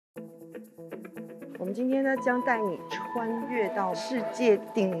我们今天呢，将带你穿越到世界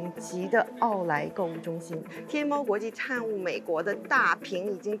顶级的奥莱购物中心。天猫国际探物美国的大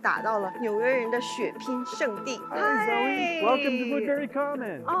屏已经打到了纽约人的血拼圣地。Hi Zoe, welcome to Woodbury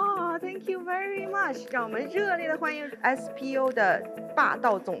Common. Oh, thank you very much. 让我们热烈的欢迎 SPO 的霸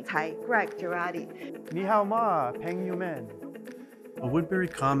道总裁 Greg Girardi。你好吗，朋友们。Woodbury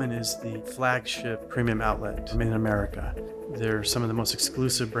Common is the flagship premium outlet in America. They're some of the most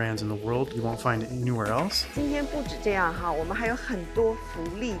exclusive brands in the world. You won't find it anywhere else. 今天不止这样哈，我们还有很多福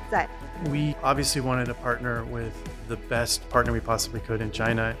利在。We obviously wanted to partner with the best partner we possibly could in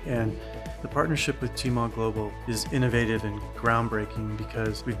China, and the partnership with Tmall Global is innovative and groundbreaking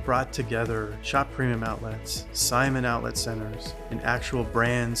because we've brought together shop premium outlets, Simon outlet centers, and actual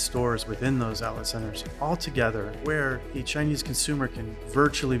brand stores within those outlet centers all together where a Chinese consumer can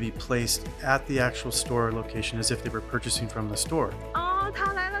virtually be placed at the actual store location as if they were purchasing from the store. 哦，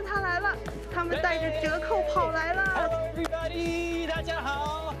他来了，他来了，他们带着折扣跑来了。Hello everybody， 大家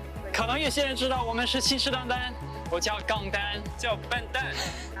好。可能有些人知道我们是XinShiDanDan，我叫钢蛋，叫笨蛋。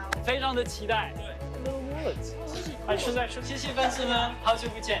非常的期待，对，实在是谢谢粉丝们，好久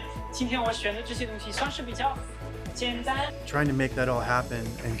不见。今天我选的这些东西算是比较简单。Trying to make that all happen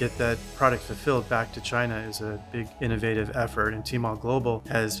and get that product fulfilled back to China is a big innovative effort, and Tmall Global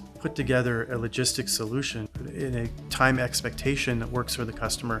has put together a logistics solution in a time expectation that works for the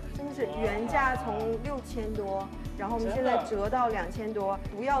customer. 真的是原价从6000多，然后我们现在折到2000多，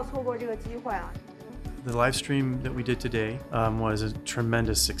不要错过这个机会啊！ The live stream that we did today was a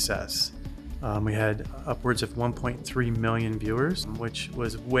tremendous success. We had upwards of 1.3 million viewers, which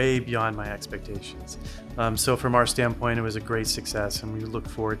was way beyond my expectations. So from our standpoint, it was a great success, and we look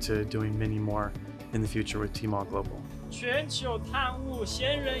forward to doing many more in the future with Tmall Global. 全球探物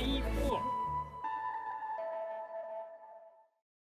先人一步。